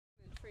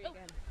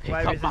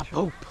Pick up my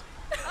poop.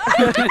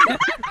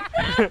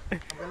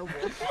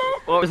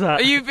 What was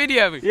that? Are you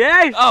videoing?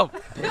 Yes! Oh,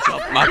 pick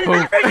up my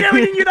poop.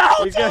 Videoing you the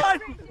whole time!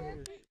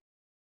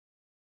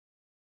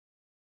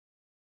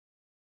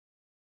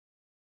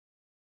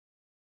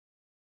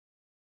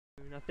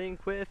 I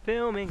think we're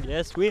filming.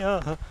 Yes, we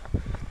are.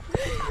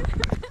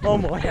 Oh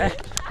my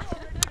head.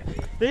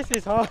 This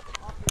is hard.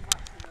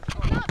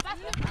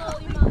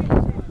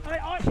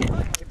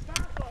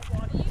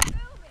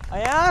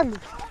 I am.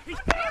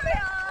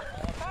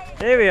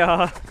 Here we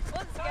are. Are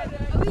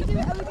we doing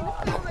a film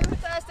over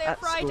Thursday and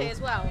Friday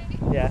as well?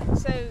 Yeah.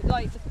 So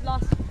like the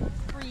last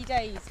 3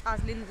 days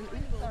as Lyndon.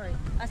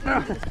 As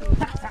Lyndon's school.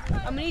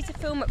 And we need to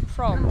film at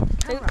prom.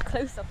 Don't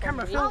close up on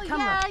me. Oh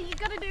yeah, you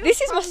gotta do.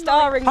 This is my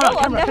starring role.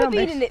 I've never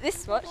been in it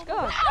this much. Go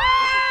on.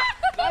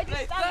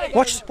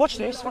 Watch this. Watch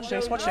this. Watch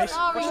this. Watch this.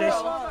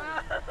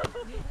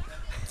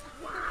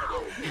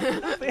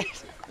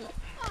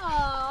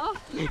 Aww.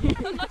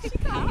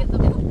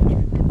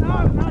 No,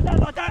 I don't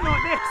like this.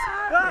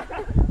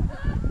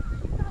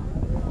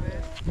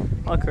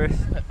 Hi, Chris.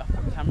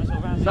 Cameras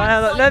all around.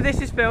 No,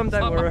 this is filmed.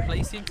 Don't worry.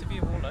 Police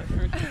interview all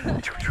over it.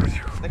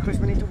 Chris,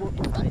 we need to walk.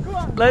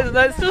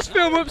 Let's just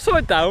film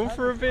upside down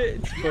for a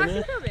bit. It's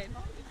funny.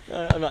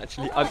 I'm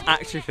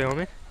actually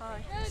filming.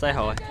 Hi. Say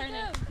hi.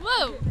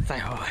 Whoa. Say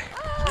hi.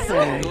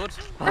 Say good.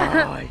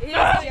 Hi.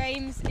 Here's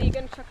James. Are you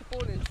going to chuck a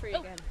ball in the tree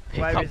again?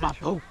 Pick up my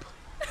poop.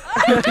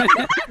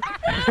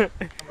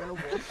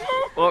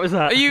 What was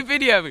that? Are you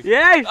videoing?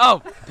 Yes!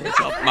 Oh,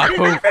 pick up my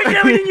poop.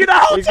 Videoing you the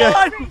whole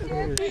time!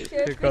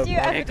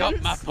 Pick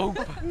up my poop.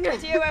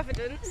 Video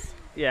evidence.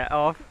 Yeah,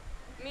 off.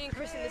 Me and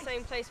Chris in the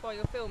same place while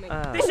you're filming.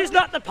 This is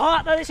not the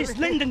part though, this is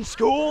Lyndon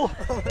School.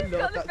 You've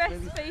got the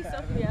best face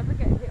of me ever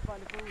getting hit by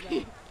the ball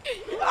though.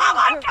 Oh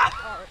my god!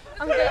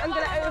 I'm gonna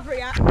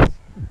overreact.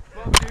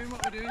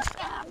 What we're doing?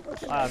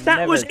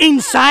 That was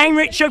insane,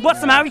 Richard. What's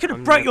the matter? You could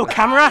have broke your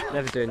camera.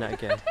 Never doing that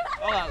again.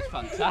 Oh, that was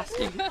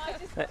fantastic.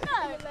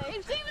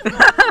 If she was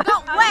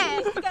got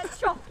wet, she'd get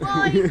chopped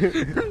by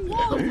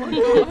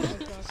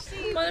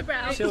the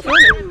brow. Still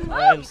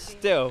filming.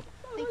 Still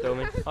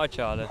filming. Hi,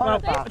 Charlie.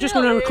 I just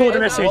want to record a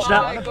message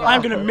that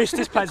I'm going to miss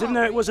this place, even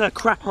though it was a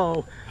crap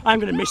hole. I'm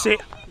going to miss it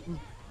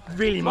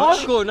really much.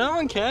 Michael, no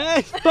one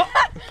cares. But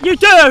you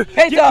do.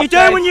 You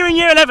do when you're in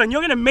year 11.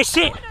 You're going to miss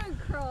it.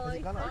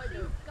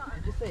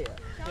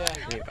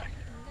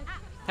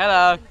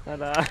 Hello.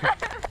 Hello.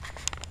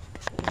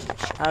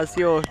 How's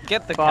your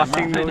Get the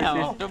barking camera. noises?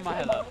 Now, done my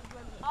hello.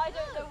 I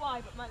don't know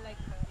why, but my leg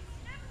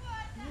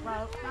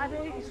hurts.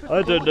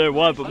 I don't know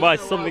why, but my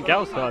something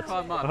else hurts.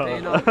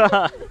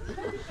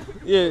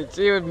 Yeah,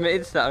 so you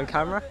admitted that on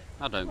camera?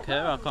 I don't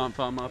care. I can't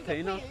find my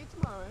peanut.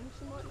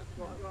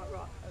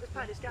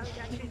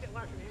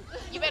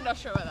 You better not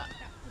show her that.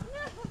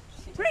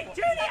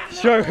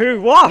 Show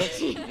who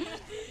what? You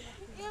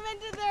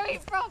meant to do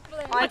it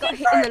properly. I got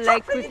hit in the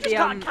leg with the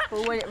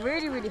ball when it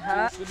really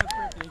hurt.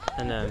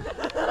 I know.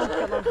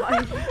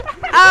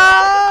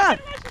 Ah!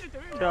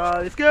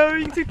 Charlie's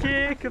going to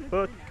kick a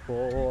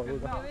football. Who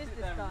is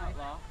this guy?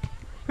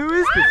 Who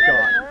is this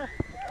guy?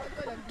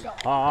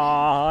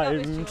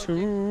 Time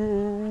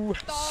to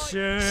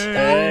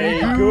say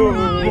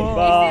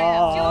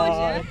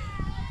goodbye.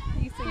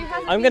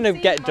 I'm going to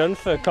get done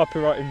for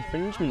copyright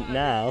infringement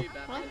now.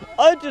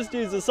 I just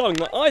used a song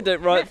that I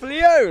don't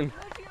rightfully own.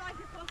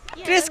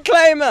 Yeah.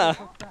 Disclaimer!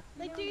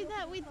 They do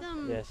that with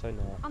them Yes, I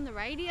know. on the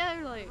radio,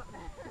 like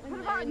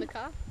when they're in the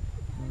car.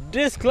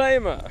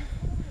 Disclaimer!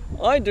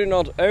 I do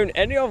not own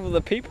any of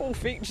the people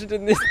featured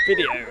in this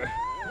video.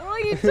 Why are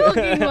you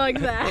talking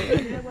like that?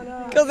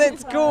 Because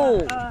it's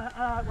cool!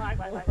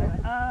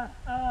 I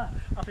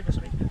think that's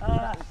me.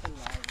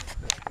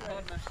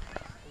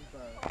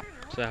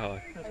 Say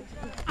hi.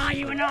 Are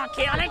you an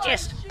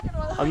archaeologist?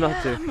 I'm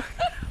not doing.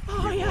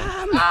 I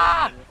am.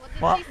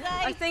 What?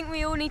 I think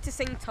we all need to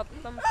sing Tub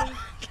Thumping.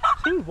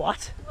 Sing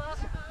what?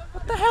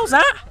 What the hell's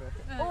that?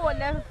 Oh, I'll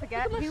never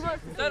forget. Who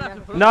wants to sing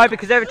now? No,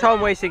 because every time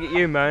we sing it,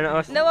 you moan at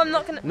us. No, I'm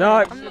not gonna.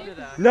 No. I'm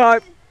not.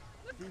 No.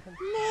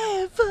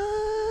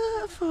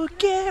 Never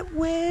forget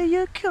where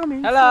you're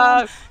coming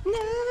Hello. from.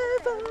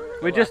 Never.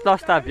 We just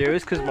lost our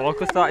viewers because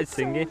Michael started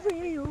singing.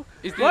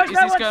 Is this going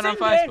on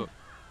Facebook?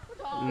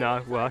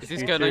 No, well, Is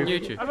this going on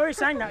YouTube? I've already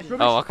sang that.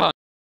 Oh, I can't.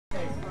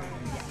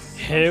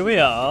 Here we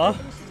are,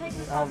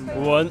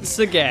 once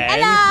again,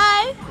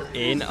 Hello.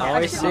 in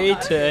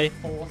ICT.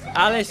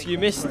 Alice, you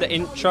missed the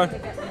intro.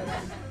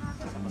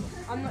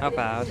 How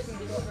bad?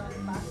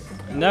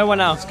 No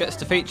one else gets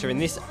to feature in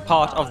this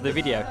part of the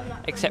video,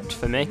 except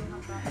for me.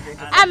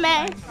 And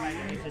me.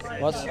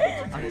 What?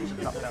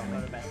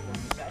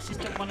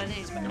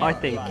 I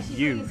think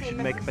you should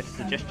make a better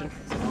suggestion.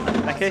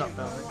 Becky?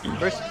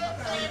 Bruce?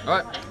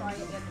 Alright.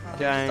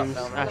 James,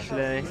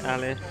 Ashley,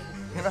 Alice.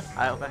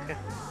 I'll Becca.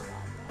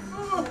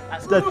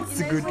 That's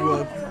a good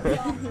one.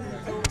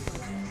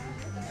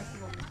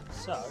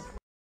 So.